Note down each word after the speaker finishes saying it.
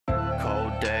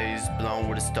blown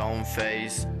with a stone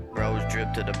face. Rose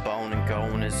drip to the bone and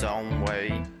going his own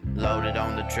way. Loaded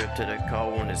on the trip to the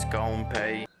cold and it's gon'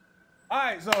 pay.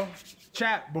 Alright, so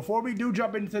chat, before we do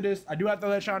jump into this, I do have to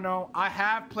let y'all know I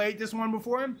have played this one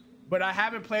before, but I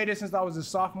haven't played it since I was a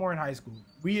sophomore in high school.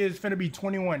 We is finna be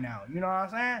 21 now, you know what I'm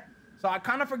saying? So I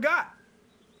kind of forgot.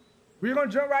 We're gonna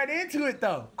jump right into it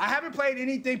though. I haven't played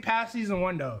anything past season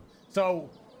 1 though. So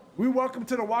we welcome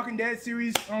to the Walking Dead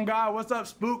series. Oh God, what's up,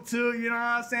 Spook 2? You know what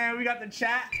I'm saying? We got the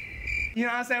chat. You know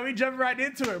what I'm saying? We jumping right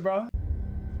into it, bro.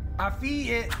 I feed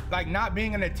it like not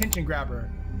being an attention grabber.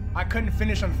 I couldn't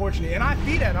finish, unfortunately. And I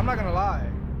feed that, I'm not gonna lie.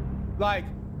 Like,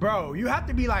 bro, you have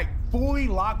to be like fully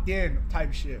locked in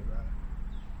type shit, bro.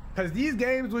 Cause these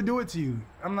games will do it to you.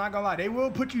 I'm not gonna lie, they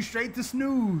will put you straight to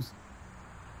snooze.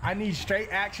 I need straight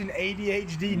action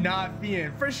ADHD, not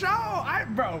feeding. For sure,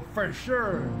 bro, for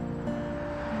sure.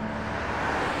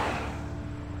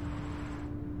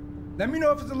 Let me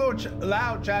know if it's a little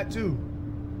loud, chat too.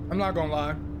 I'm not gonna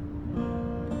lie.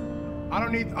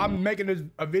 I'm making this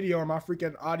a video and my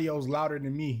freaking audio's louder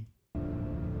than me.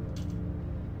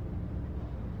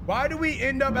 Why do we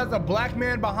end up as a black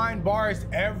man behind bars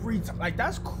every time? Like,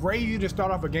 that's crazy to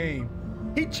start off a game.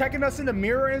 He checking us in the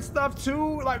mirror and stuff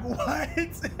too? Like, what?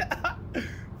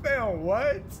 Fam,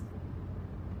 what?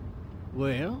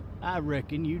 Well, I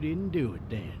reckon you didn't do it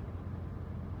then.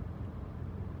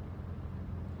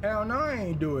 Hell no, I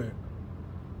ain't do it.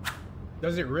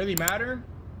 Does it really matter?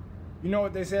 You know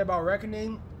what they say about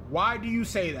reckoning? Why do you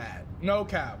say that? No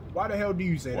cap. Why the hell do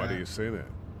you say that? Why do you say that?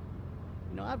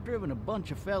 You know, I've driven a bunch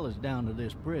of fellas down to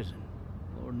this prison.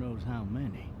 Lord knows how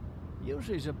many.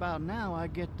 Usually it's about now I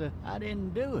get the, I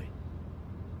didn't do it.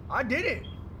 I did it.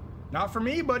 Not for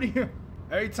me, buddy.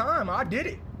 Every time, I did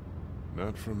it.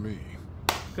 Not for me.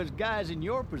 Because guys in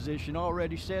your position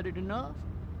already said it enough.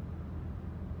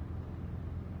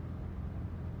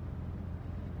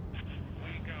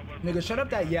 Nigga, shut up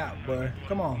that yap, boy.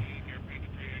 Come on.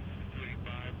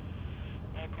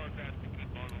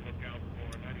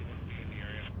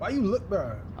 Why you look,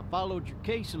 bro? I followed your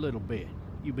case a little bit.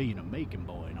 You being a Macon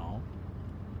boy and all.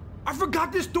 I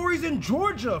forgot this story's in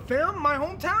Georgia, fam. My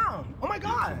hometown. Oh my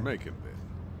God. You're making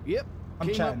that. Yep. I'm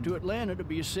Came chatting. up to Atlanta to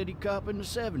be a city cop in the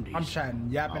 70s. I'm chatting,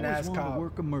 yapping ass Always wanted cop. to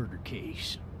work a murder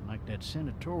case. Like that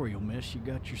senatorial mess you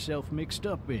got yourself mixed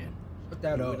up in. Put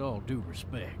that up. With all due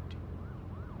respect.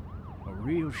 A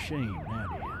real shame, that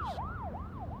is.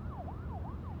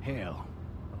 Hell,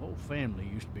 the whole family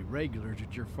used to be regulars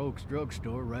at your folks'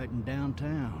 drugstore right in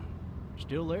downtown.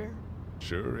 Still there?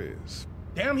 Sure is.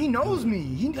 Damn, he knows me.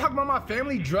 He talking about my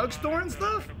family drugstore and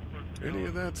stuff? Any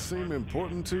of that seem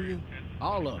important to you?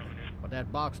 All of it. But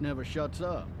that box never shuts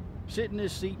up. Sit in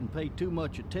this seat and pay too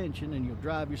much attention and you'll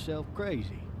drive yourself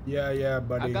crazy. Yeah,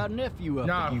 buddy. I got a nephew up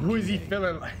Nah, at who is he UGA.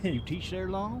 feeling like? You teach there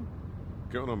long?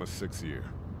 Going on my 6th year.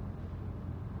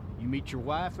 You meet your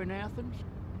wife in Athens?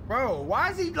 Bro, why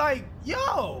is he like,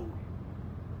 yo?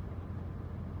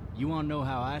 You wanna know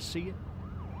how I see it?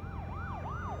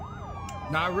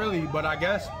 Not really, but I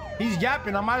guess he's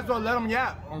yapping. I might as well let him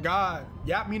yap. Oh God,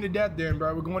 yap me to death then,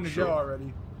 bro. We're going to jail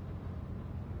already.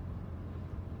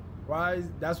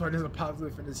 That's why there's a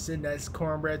positive for to send that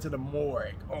cornbread to the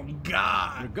morgue. Oh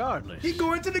God. Regardless. He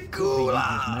going to the Could be you just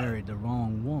gulag. married the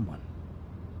wrong woman.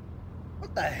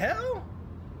 What the hell?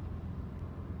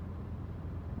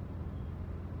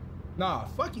 Nah,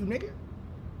 fuck you, nigga.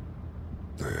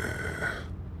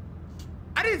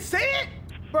 I didn't say it,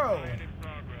 bro.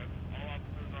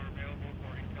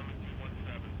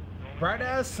 Bright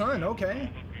ass sun, okay.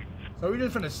 So we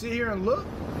just finna sit here and look?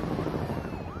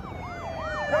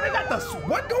 Oh, they got the,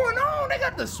 what going on? They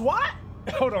got the SWAT?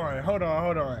 Hold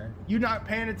on. You not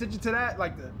paying attention to that?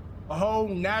 Like a whole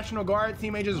National Guard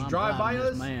team ain't just drive by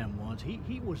this us? man once, he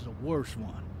was the worst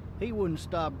one. He wouldn't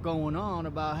stop going on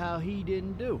about how he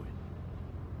didn't do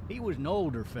it. He was an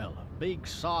older fella, big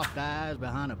soft eyes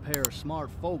behind a pair of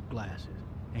smart folk glasses.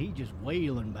 And he just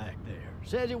wailing back there.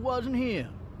 Says it wasn't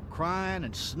him. Crying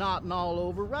and snotting all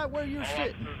over right where you're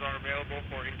sitting. Officers are available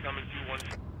for incoming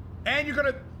 2-1. And you're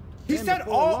gonna, he Then said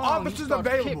before all long, officers he starts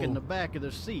kicking available. the back of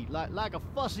the seat like a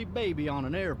fussy baby on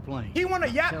an airplane. He wanna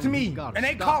yap Tell to him me, he's gotta and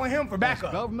they stop. calling him for That's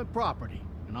backup. government property.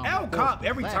 And I'm L supposed cop to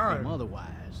every back time. him otherwise.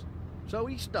 So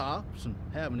he stops, and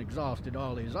having exhausted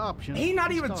all his options, He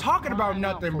not even starts talking about crying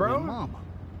out nothing, for bro. his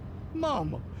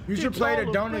Mama, You should it's play all the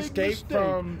a Don't big Escape mistake.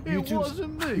 from It YouTube.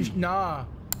 wasn't me. Nah,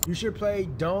 you should play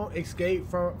Don't Escape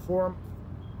from.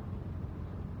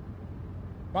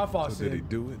 My fault, So did he Sid.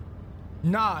 do it?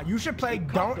 Nah, you should play He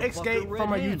caught Don't the Escape fucker from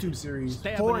a red-handed, YouTube series.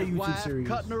 stabbing For a his YouTube wife, series.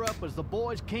 cutting her up as the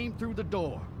boys came through the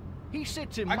door. He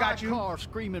sits in I my got you. car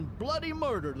screaming bloody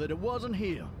murder that it wasn't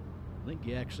him. I think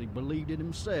he actually believed it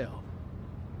himself.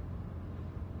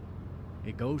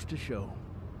 It goes to show,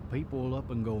 people will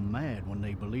up and go mad when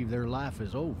they believe their life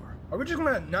is over. Are we just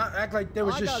gonna not act like there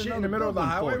was just shit in the middle of the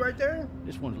highway right there?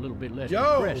 This one's a little bit less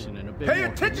Yo, depressing and a bit pay more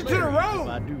attention to the hilarious, road. if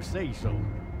I do say so.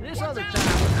 This What's other that?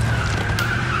 time.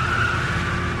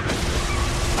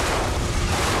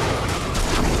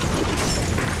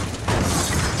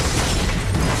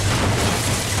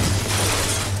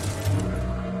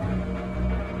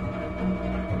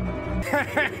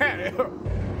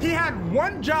 He had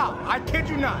one job. I kid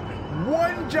you not.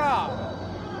 One job.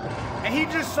 And he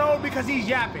just sold because he's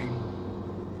yapping.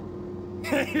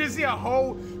 You see a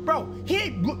whole, bro,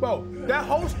 that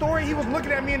whole story, he was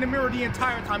looking at me in the mirror the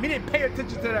entire time. He didn't pay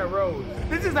attention to that road.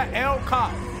 This is an L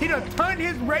cop. He done turned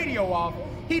his radio off.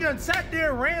 He done sat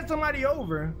there and ran somebody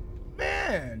over.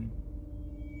 Man.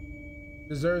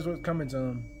 Deserves what's coming to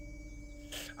him.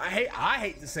 I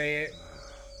hate to say it,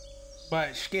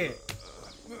 but shit.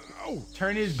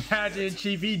 Turn his badge in,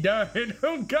 chief, he done.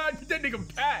 Oh God, get that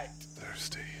nigga packed.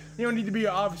 Thirsty. He don't need to be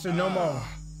an officer no more.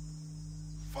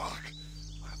 Fuck.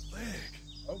 My leg.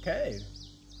 Okay.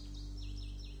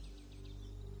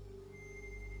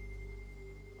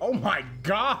 Oh my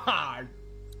God.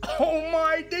 Oh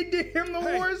my, they did him the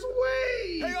worst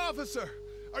way. Hey, officer.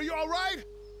 Are you all right?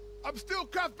 I'm still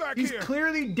cuffed back He's here.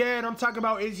 clearly dead. I'm talking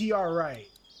about, is he all right?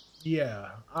 Yeah,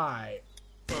 all right.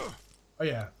 Oh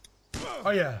yeah.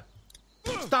 Oh yeah.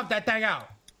 Stop that thing out.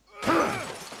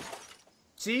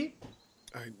 See?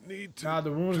 I need to Nah,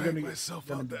 the room's drag gonna myself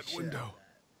gonna out be that shit. window.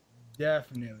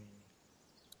 Definitely.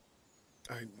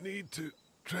 I need to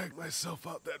drag myself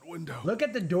out that window. Look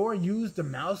at the door, use the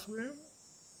mouse wheel.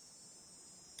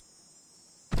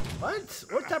 What?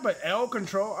 What type of L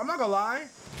control? I'm not gonna lie.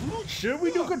 Should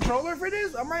we do controller for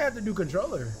this? I might have to do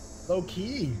controller. Low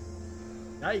key.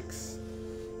 Yikes.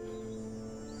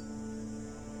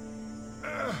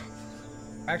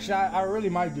 Actually, I really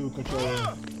might do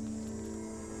controller.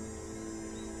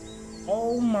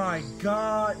 Oh my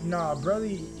God. Nah, brother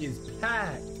is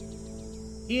packed.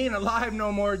 He ain't alive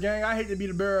no more, gang. I hate to be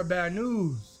the bearer of bad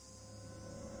news.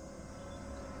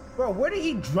 Bro, where did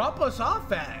he drop us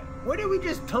off at? Where did we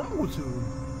just tumble to?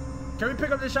 Can we pick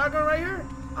up the shotgun right here?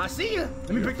 I see you. Let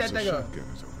me pick that thing up. Shotgun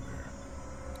is over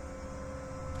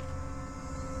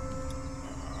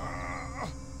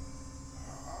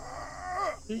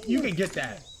there. You can get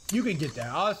that. You can get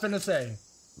that. I was finna say.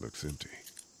 Looks empty.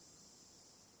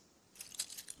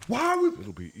 Why are we?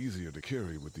 It'll be easier to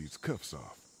carry with these cuffs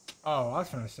off. Oh, I was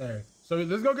finna say. So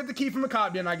let's go get the key from the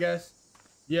cop then, I guess.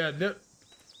 Yeah,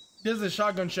 there's a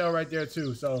shotgun shell right there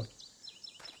too, so.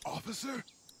 Officer?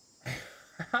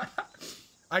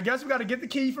 I guess we gotta get the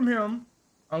key from him,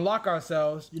 unlock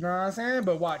ourselves, you know what I'm saying?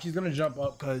 But watch, he's gonna jump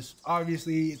up because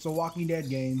obviously it's a Walking Dead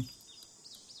game.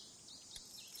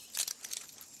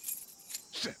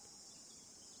 Shit.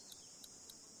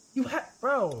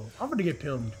 Bro, I'm gonna get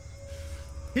filmed.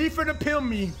 He finna film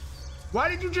me. Why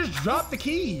did you just drop the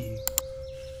key?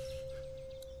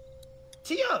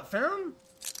 Tee up, fam.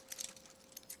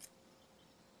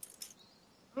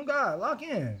 Oh God, lock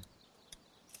in.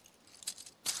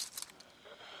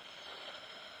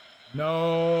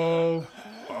 No.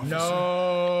 Officer.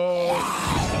 No.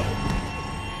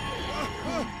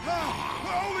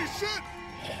 Holy shit!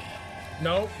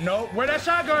 No, no. Where that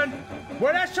shotgun?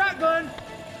 Where that shotgun?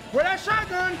 Where that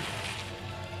shotgun?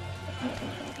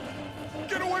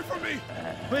 Get away from me!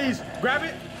 Please, grab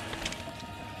it.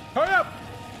 Hurry up.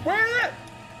 Where is it?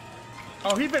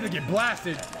 Oh, he better get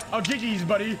blasted. Oh, GG's,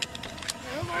 buddy.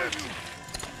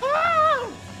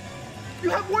 Oh! You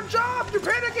have one job. You're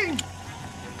panicking.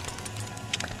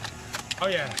 Oh,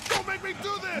 yeah. Don't make me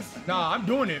do this! Nah, I'm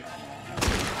doing it.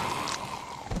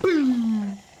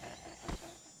 Boom.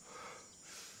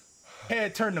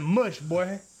 Head turned to mush,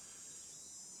 boy.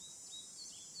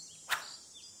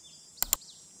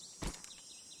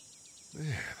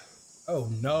 Man. Oh,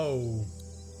 no.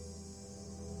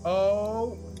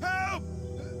 Oh. Help!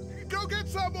 Go get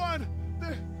someone!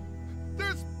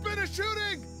 There's been a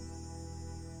shooting!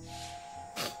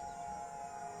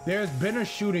 There's been a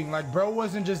shooting. Like, bro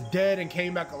wasn't just dead and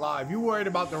came back alive. You worried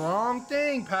about the wrong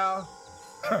thing, pal.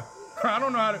 I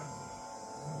don't know how to...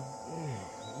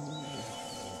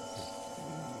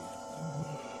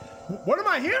 What am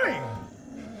I hearing?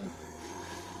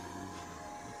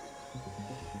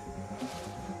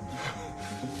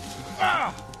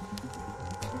 Ah!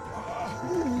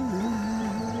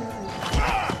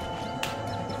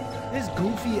 This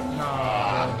goofy...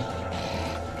 Nah, bro.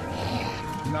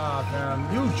 Nah, fam.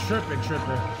 You tripping.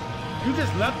 You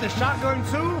just left the shotgun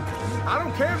too? I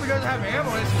don't care if he doesn't have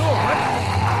ammo. It's still a weapon.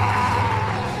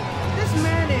 This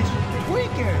man is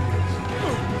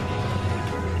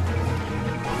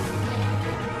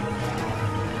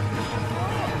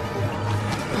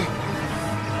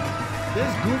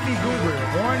Goofy Goober,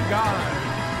 one God.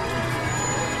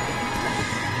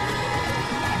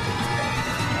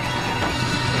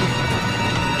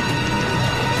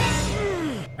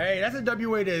 Hey, that's a W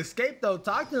way to escape, though.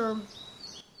 Talk to him.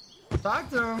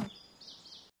 Talk to him.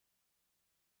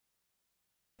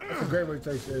 That's a great way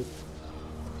to take shit.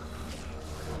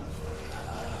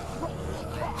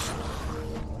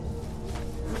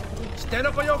 Stand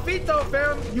up on your feet, though,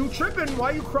 fam. You tripping? Why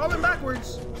you crawling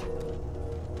backwards?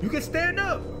 You can stand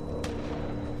up.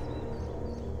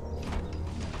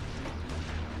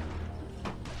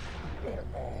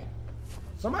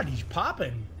 Somebody's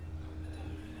popping.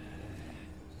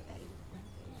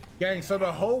 Gang, so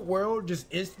the whole world just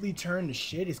instantly turned to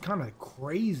shit. It's kind of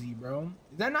crazy, bro.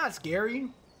 Is that not scary?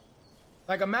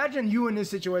 Like, imagine you in this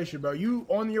situation, bro. You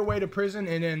on your way to prison,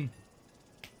 and then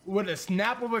with a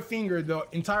snap of a finger, the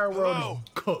entire world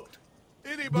is cooked,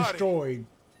 destroyed,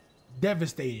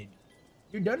 devastated.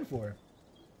 You're done for.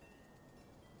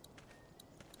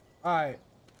 All right.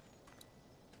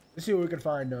 Let's see what we can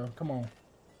find, though. Come on.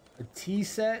 A tea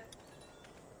set.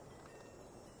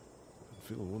 I'd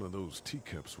fill one of those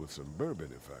teacups with some bourbon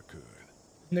if I could.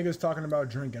 Niggas talking about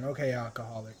drinking. Okay,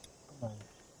 alcoholic. Come on.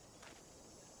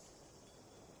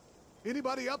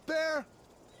 Anybody up there?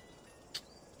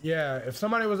 Yeah, if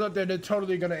somebody was up there, they're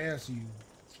totally gonna answer you.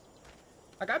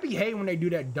 Like, I be hating when they do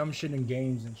that dumb shit in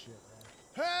games and shit,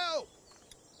 bro. Help!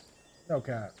 No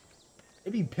cap.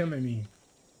 It be pimping me.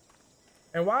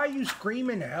 And why are you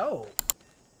screaming help?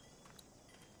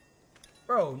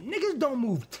 Bro, niggas don't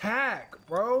move tack,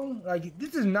 bro. Like,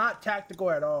 this is not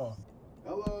tactical at all.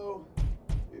 Hello?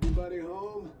 Anybody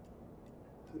home?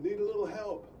 I need a little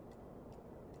help.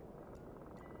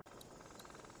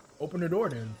 Open the door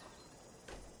then.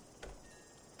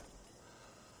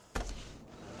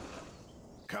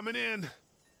 Coming in.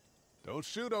 Don't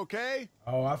shoot, okay?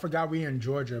 Oh, I forgot we in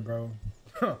Georgia, bro.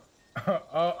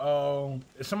 Uh-oh.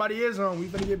 If somebody is on, we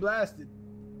finna get blasted.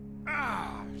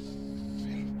 Ah,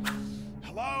 shit.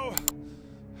 Hello?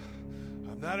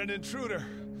 I'm not an intruder.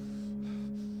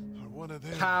 Or one of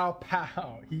them. Pow,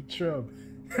 pow. He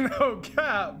trim. No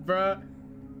cap, bruh.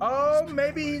 Oh,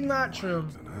 maybe he's not trim.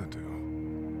 Than I do.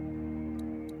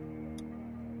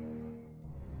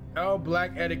 Oh,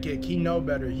 black etiquette. He know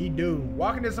better. He do.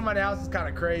 Walking to somebody's house is kind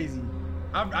of crazy.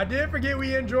 I did forget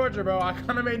we in Georgia, bro. I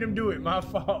kind of made him do it. My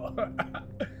fault.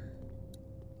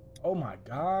 Oh, my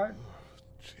God.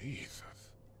 Jesus.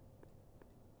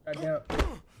 Goddamn.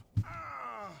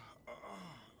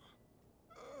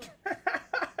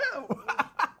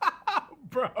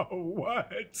 Bro,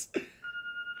 what?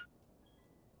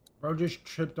 Bro just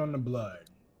tripped on the blood.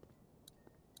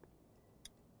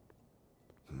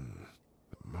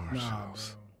 Marsh Nah,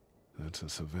 House. bro. That's a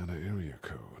Savannah area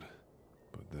code.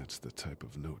 But that's the type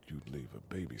of note you'd leave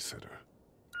a babysitter.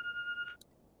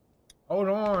 Hold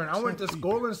on. I went to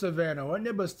school in Savannah. What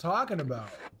niggas talking about?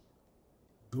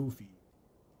 Goofy.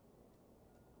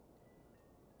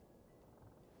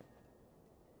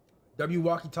 W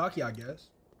walkie-talkie, I guess.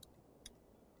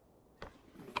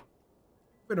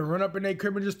 Gonna run up in their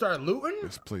crib and just start looting?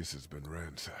 This place has been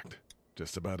ransacked.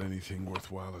 Just about anything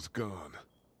worthwhile is gone.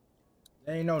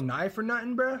 There ain't no knife or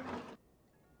nothing, bruh?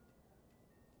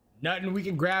 Nothing we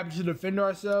can grab to defend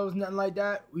ourselves, nothing like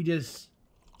that. We just...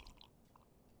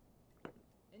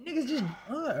 And niggas just...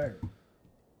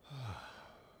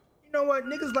 You know what?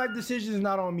 Niggas' life decisions is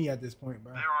not on me at this point,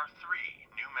 bro. There are 3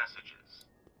 new messages.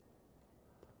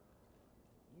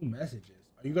 New messages?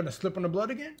 Are you gonna slip on the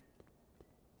blood again?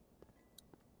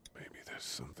 Maybe there's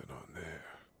something on there.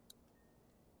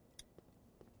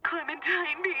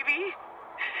 Clementine, baby.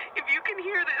 If you can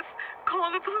hear this,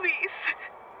 call the police.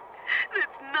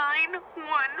 That's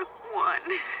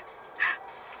 911.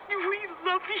 We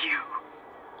love you.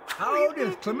 How old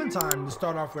is Clementine to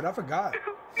start off with? I forgot.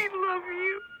 We love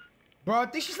you. Bro, I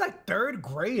think she's like 3rd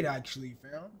grade, actually,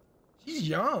 fam. She's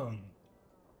young.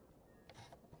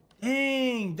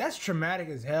 Dang, that's traumatic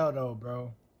as hell, though,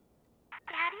 bro.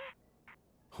 Daddy?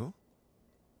 Huh?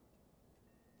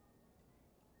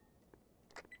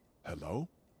 Hello?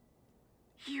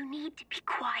 You need to be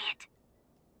quiet.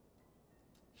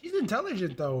 She's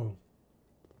intelligent, though.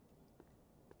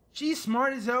 She's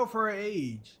smart as hell for her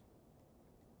age.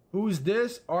 Who's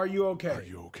this? Are you okay? Are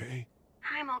you okay?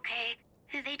 I'm okay.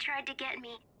 They tried to get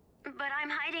me, but I'm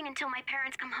hiding until my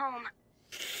parents come home.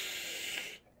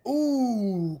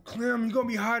 Ooh, Clem, you're gonna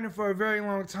be hiding for a very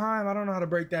long time. I don't know how to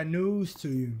break that news to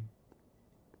you.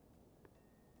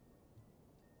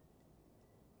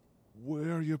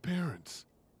 Where are your parents?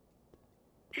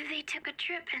 They took a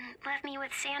trip and left me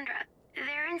with Sandra.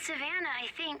 They're in Savannah, I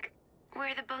think,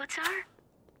 where the boats are.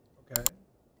 Okay.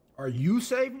 Are you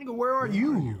safe, nigga? Where are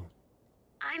you?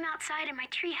 I'm outside in my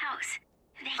treehouse.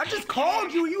 I just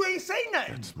called you. You ain't say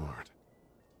nothing. That's smart.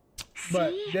 But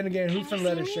See? then again, who's Can finna you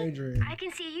let see a me? stranger in? I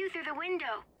can see you through the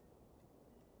window.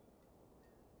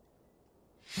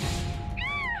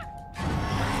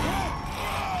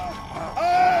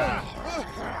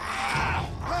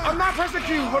 I'm not pressing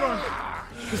Q. Hold on.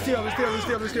 Let's steal.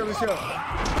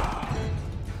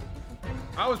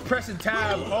 I was pressing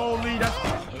tab. Holy, that's.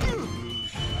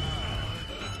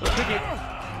 Pick it.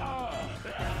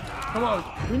 Come on.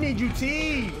 We need you,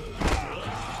 T.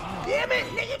 Damn it,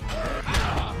 nigga.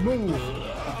 Move.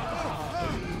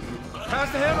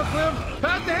 Pass the hammer, Clem.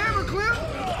 Pass the hammer, Clem.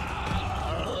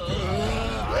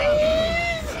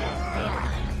 Please.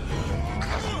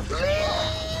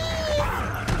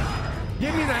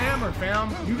 Give me the hammer,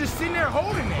 fam. You just sitting there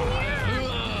holding it.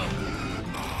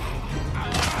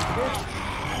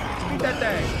 Beat that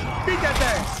thing. Beat that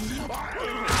thing.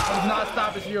 I'm not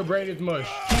stopping till your brain is mush.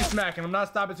 Keep smacking. I'm not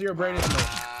stopping till your brain is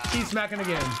mush. Keep smacking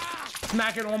again.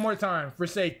 Smack it one more time for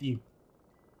safety.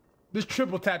 Just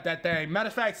triple tap that thing. Matter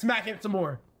of fact, smack it some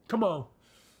more. Come on.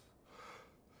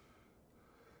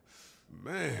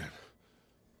 Man.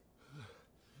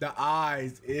 The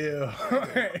eyes, ew.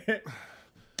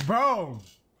 Bro.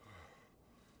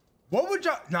 What would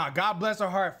y'all... Nah, God bless her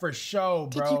heart for sure,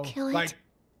 bro. Did you kill it? Like,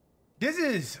 this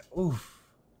is... Oof.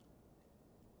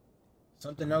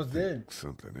 Something else did.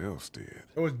 Something else did.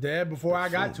 It was dead before I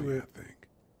got to it. I think.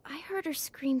 I heard her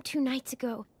scream 2 nights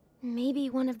ago.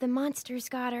 Maybe one of the monsters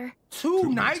got her.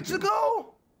 Two nights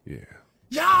ago? Yeah.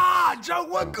 Yeah, Joe,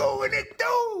 what going it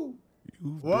do?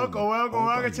 You've Welcome been all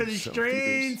by to the yourself through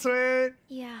stream, this. twin.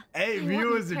 Yeah. Hey, I want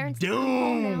viewers my are parents to come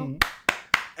home doomed. now.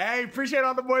 Hey, appreciate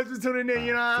all the boys for tuning in,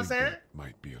 you know what I'm think saying? that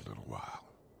might be a little while,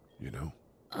 you know?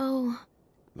 Oh.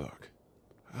 Look,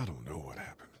 I don't know what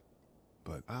happened,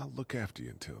 but I'll look after you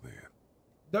until then.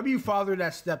 W father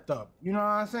that stepped up, you know what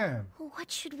I'm saying? What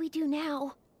should we do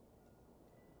now?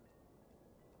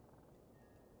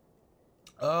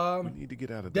 We need to get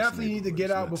out of this Definitely need to get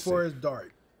neighborhood. out Let's before see. it's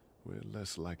dark. We're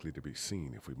less likely to be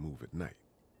seen if we move at night.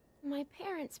 My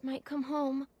parents might come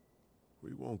home.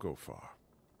 We won't go far.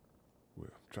 We'll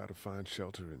try to find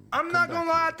shelter and I'm come not back gonna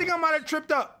lie, I here. think I might have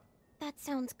tripped up. That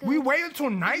sounds good. We wait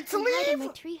until night to I can hide in leave?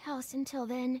 my treehouse until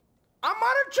then. I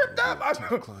might have tripped up.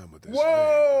 Tough climb with this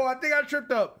Whoa, man. I think I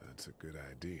tripped up. That's a good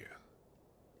idea.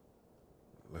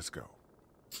 Let's go.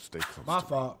 Stay close. My to me.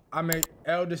 fault. I made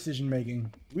L decision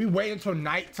making. We wait until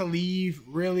night to leave,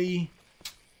 really?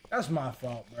 That's my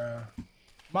fault, bro.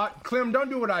 Clem, don't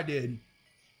do what I did.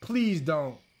 Please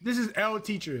don't. This is L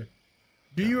teacher.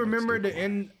 Do you remember the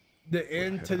end We'll to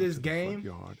head out this to the front game?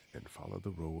 yard and follow the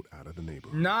road out of the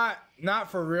neighborhood. Not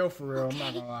for real, I'm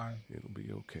not gonna lie. It'll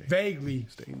be okay. Vaguely.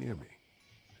 Stay near me,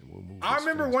 and we'll move. I as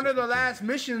remember fast one as of the we can. last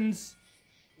missions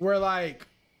where like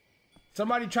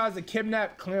somebody tries to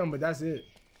kidnap Clem, but that's it.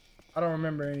 I don't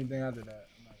remember anything after that.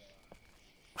 I'm not gonna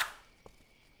lie.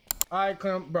 All right,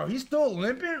 Clem, bro, he's still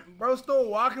limping. Bro, still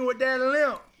walking with that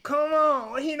limp. Come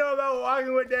on, what he know about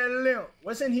walking with that limp?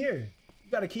 What's in here?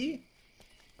 You got a key?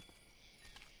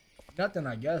 Nothing,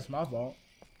 I guess. My fault.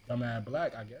 Dumbass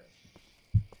black, I guess.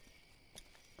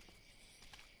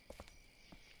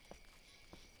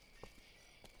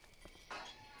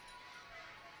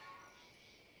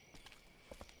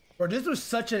 Bro, this was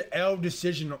such an L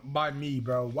decision by me,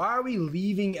 bro. Why are we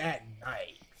leaving at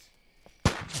night?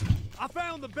 I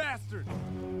found the bastard!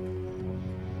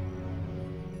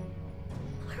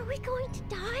 Are we going to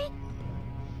die?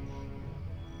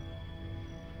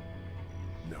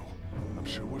 No, I'm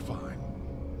sure we're fine.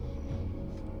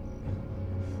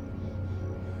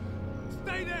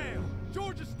 Stay down!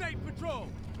 Georgia State Patrol!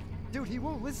 Dude, he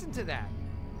won't listen to that.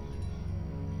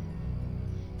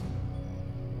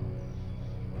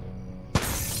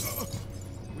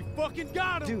 We fucking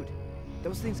got him! Dude,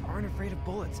 those things aren't afraid of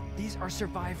bullets. These are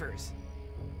survivors.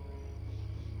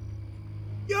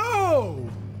 Yo!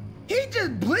 He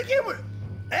just blinking with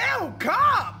L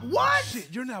cop! What? Shit,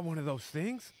 you're not one of those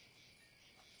things.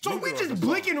 So we just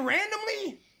blinking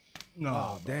randomly? No.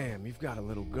 Oh, damn, you've got a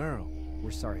little girl.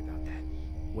 We're sorry about that.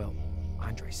 Well,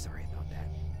 Andre's sorry about that.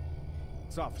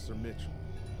 It's Officer Mitchell.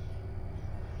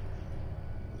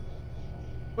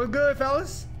 What's good,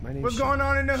 fellas? My name's What's Sean. going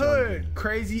on in the Sean hood? Green.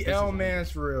 Crazy This L is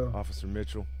mans for real. Officer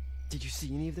Mitchell. Did you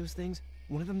see any of those things?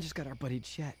 One of them just got our buddy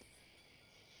Chet.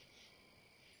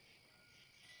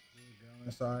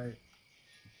 Inside.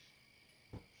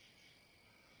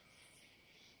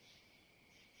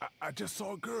 I just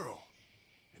saw a girl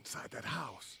inside that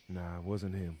house. Nah, it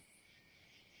wasn't him.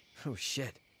 Oh,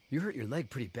 shit. You hurt your leg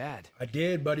pretty bad. I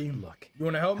did, buddy. Look, You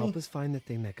want to help me? help us find the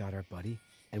thing that got our buddy,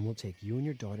 and we'll take you and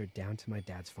your daughter down to my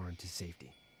dad's farm to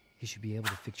safety. He should be able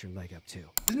to fix your leg up too.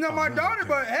 It's not my daughter,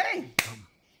 but hey.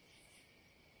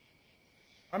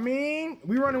 I mean,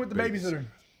 we running with the babysitter.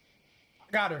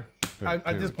 Got her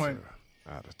at this point.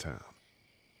 Out of town.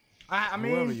 I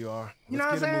mean, Whoever you are, you know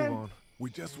what I'm let's get a saying? move on. We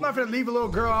just I'm not gonna leave a little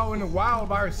girl out in the wild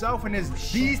by herself and there's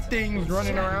these things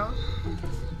running around.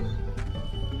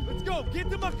 Let's go. Get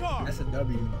to my car. That's a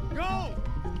W. Go.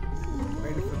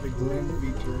 Waiting for the Glenn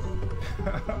feature.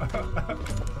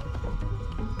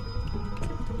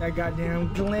 That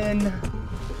goddamn Glenn.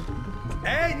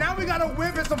 Hey, now we gotta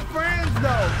whip and some friends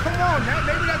though. Come on,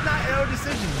 maybe that's not L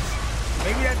decisions.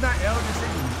 Maybe that's not L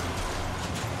decisions.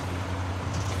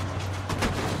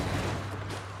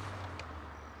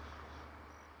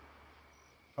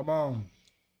 Come on.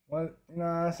 What, you know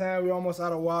what I'm saying? We almost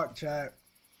out of walk, chat.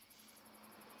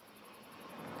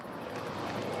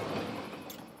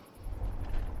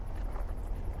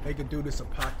 They can do this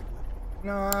apocalypse. You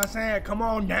know what I'm saying? Come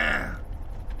on down.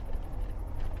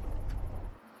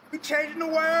 We changing the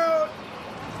world.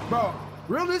 Bro,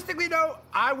 realistically though,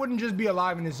 I wouldn't just be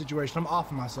alive in this situation. I'm off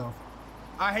of myself.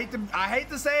 I hate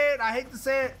to say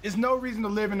it. There's no reason to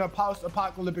live in a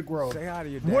post-apocalyptic world. Say hi to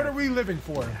your dad. What are we living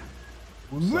for?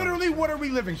 Literally, what are we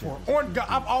living for? On God,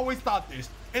 I've always thought this.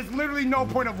 It's literally no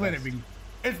point of living.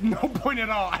 It's no point at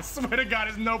all. I swear to God,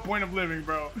 it's no point of living,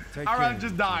 bro. I'd rather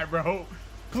just die, bro.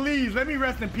 Please, let me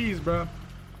rest in peace, bro.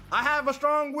 I have a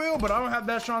strong will, but I don't have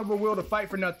that strong of a will to fight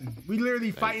for nothing. We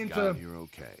literally fighting to, you're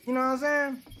okay. you know what I'm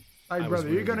saying? Like, brother,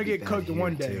 you're gonna get cooked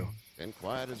one day. Been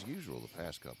quiet as usual the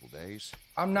past couple days.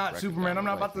 I'm not Superman. I'm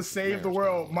not about to save the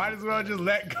world. Might as well just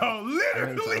let go.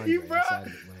 Literally, bro.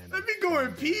 Let me go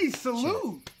in peace.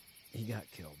 Salute. He got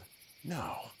killed.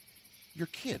 No, you're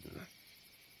kidding.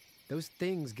 Those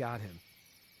things got him.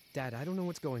 Dad, I don't know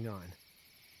what's going on.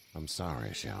 I'm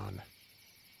sorry, Sean.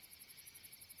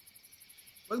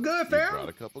 What's good, You fam? brought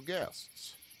a couple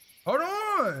guests. Hold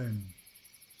on.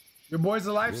 Your boy's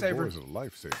a lifesaver. Your boy's a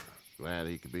lifesaver. Glad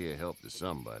he could be a help to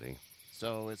somebody.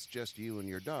 So it's just you and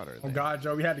your daughter Oh then. God,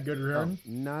 Joe, we had a good run.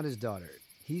 Not his daughter.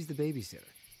 He's the babysitter.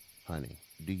 Honey,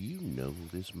 do you know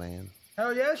this man?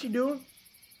 Hell yeah, she do.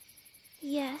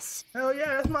 Yes. Hell yeah,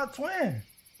 that's my twin.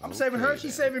 I'm saving her,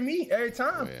 she's saving me every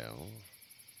time. Well,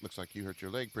 looks like you hurt your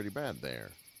leg pretty bad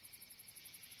there.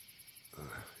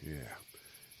 Yeah,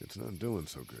 it's not doing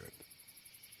so good.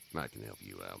 I can help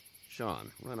you out.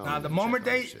 Sean, run on. Nah, in the and moment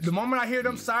check on the system. the moment I hear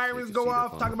them You sirens take a go seat up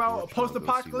off, on talk the about porch, I'll go see what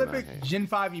I post-apocalyptic, have. Gen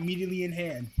 5 immediately in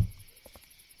hand.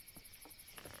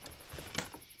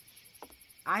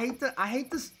 I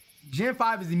hate this. Gen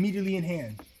 5 is immediately in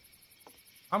hand.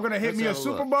 I'm gonna hit Let's me a have a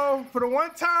Super look. Bowl for the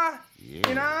one time. Yeah,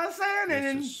 You know what I'm saying? And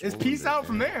then this is it's peace swollen out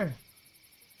from there. there.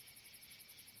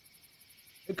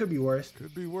 It could be worse.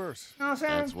 Could be worse. You know what I'm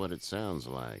saying? That's what it sounds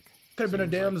like. Could have been a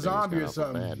Seems damn like things zombie got or awful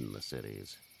something. Bad in the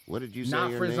cities. What did you say Not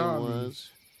your for name zombies. was?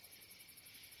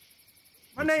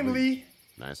 My name Lee.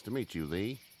 Nice to meet you,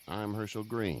 Lee. I'm Herschel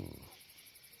Green.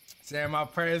 Saying my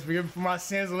prayers, forgive me for my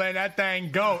sins, and letting that thing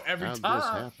go every How'd time. this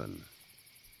happen?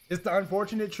 It's the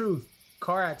unfortunate truth.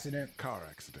 Car accident. Car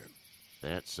accident.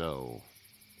 That's so.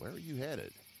 Where were you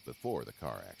headed before the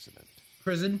car accident?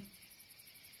 Prison.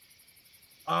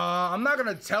 I'm not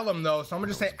gonna tell him though, so I'm gonna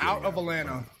just say out of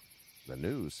Atlanta. The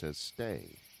news says stay.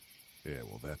 Yeah,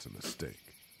 well, that's a mistake.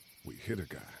 We hit a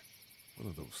guy. One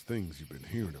of those things you've been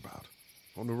hearing about.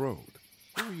 On the road.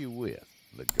 Who are you with?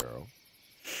 The girl?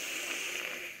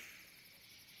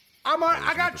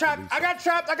 I got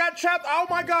trapped. Oh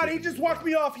my God, he just walked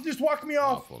me off.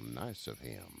 Awful nice of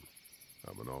him.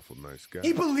 I'm an awful nice guy.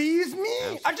 He believes me.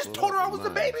 House I just full told her I of was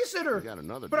the mine. babysitter. We got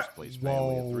another But displaced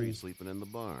family of Whoa. 3 sleeping in the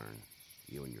barn.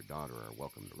 You and your daughter are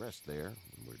welcome to rest there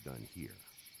when we're done here.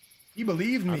 He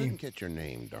believes I me. didn't get your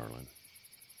name, darling.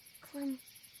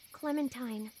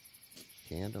 Clementine.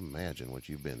 Can't imagine what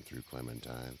you've been through,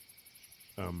 Clementine.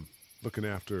 Looking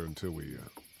after her until we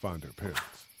find her parents.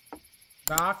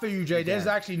 Nah, I feel you, Jay. There's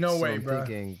Dad, actually no so way, I'm bro.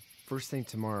 thinking, first thing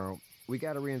tomorrow, we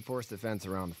gotta reinforce the fence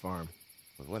around the farm.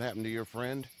 With what happened to your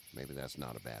friend, maybe that's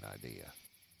not a bad idea.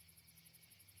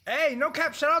 Hey, no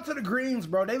cap. Shout out to the Greens,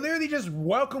 bro. They literally just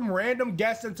welcome random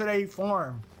guests into their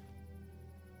farm.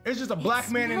 It's just a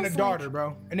black man and a smells daughter, like-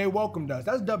 bro, and they welcomed us.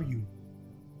 That's W.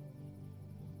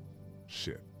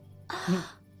 Shit.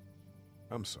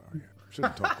 I'm sorry.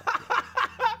 Shouldn't talk like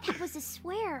that. It was a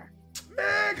swear.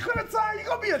 Man, Clementine, you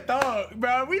gonna be a thug,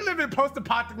 bro. We live in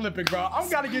post-apocalyptic, bro. I'm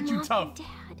gotta get you Mom tough. and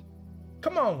Dad,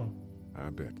 Come on. I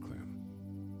bet, Clem.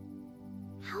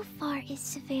 how far is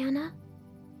Savannah?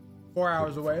 4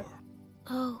 hours away,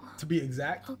 Oh, to be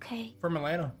exact, okay. from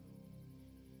Atlanta.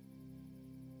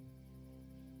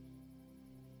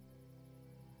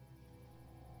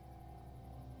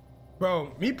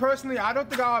 Bro, me personally, I don't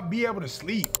think I'll be able to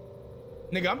sleep.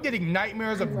 Nigga, I'm getting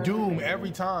nightmares of doom every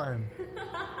time.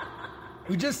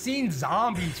 We just seen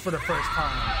zombies for the first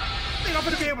time. Think I'm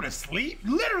gonna be able to sleep?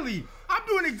 Literally, I'm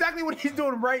doing exactly what he's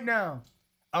doing right now.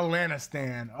 Atlanta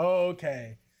Stan,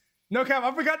 okay. No cap,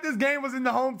 I forgot this game was in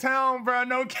the hometown, bro,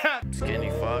 no cap.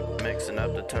 Skinny fuck, mixing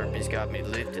up the terpenes got me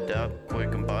lifted up. Quick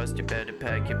combust, you better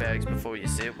pack your bags before you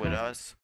sit with us.